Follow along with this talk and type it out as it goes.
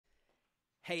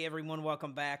Hey everyone,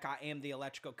 welcome back. I am the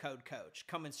Electrical Code Coach,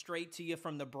 coming straight to you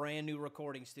from the brand new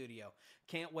recording studio.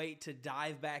 Can't wait to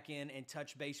dive back in and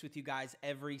touch base with you guys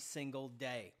every single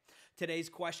day. Today's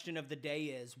question of the day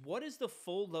is, what is the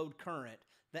full load current,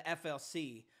 the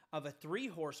FLC, of a 3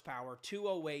 horsepower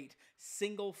 208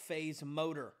 single phase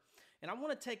motor? And I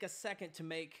want to take a second to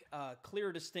make a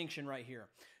clear distinction right here.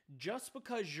 Just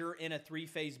because you're in a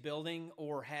 3-phase building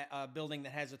or a building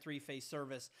that has a 3-phase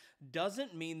service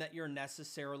doesn't mean that you're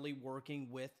necessarily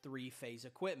working with 3-phase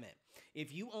equipment.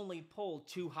 If you only pull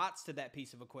 2 hots to that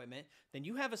piece of equipment, then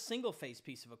you have a single-phase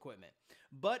piece of equipment.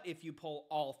 But if you pull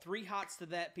all 3 hots to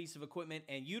that piece of equipment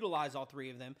and utilize all 3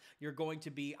 of them, you're going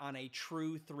to be on a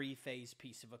true 3-phase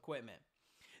piece of equipment.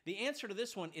 The answer to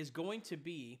this one is going to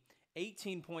be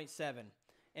 18.7.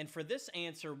 And for this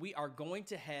answer, we are going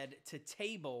to head to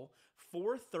table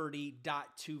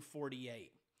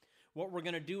 430.248. What we're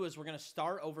going to do is we're going to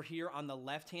start over here on the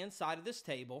left-hand side of this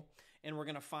table, and we're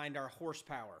going to find our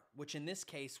horsepower, which in this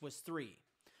case was 3.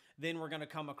 Then we're going to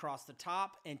come across the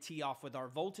top and tee off with our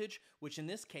voltage, which in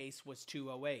this case was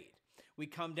 208. We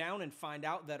come down and find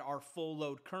out that our full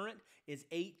load current is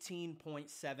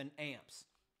 18.7 amps.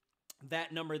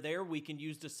 That number there we can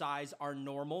use to size our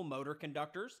normal motor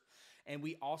conductors, and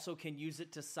we also can use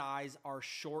it to size our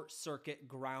short circuit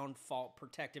ground fault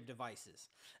protective devices.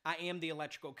 I am the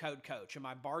Electrical Code Coach, and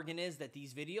my bargain is that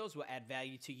these videos will add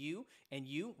value to you, and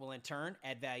you will in turn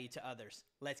add value to others.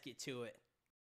 Let's get to it.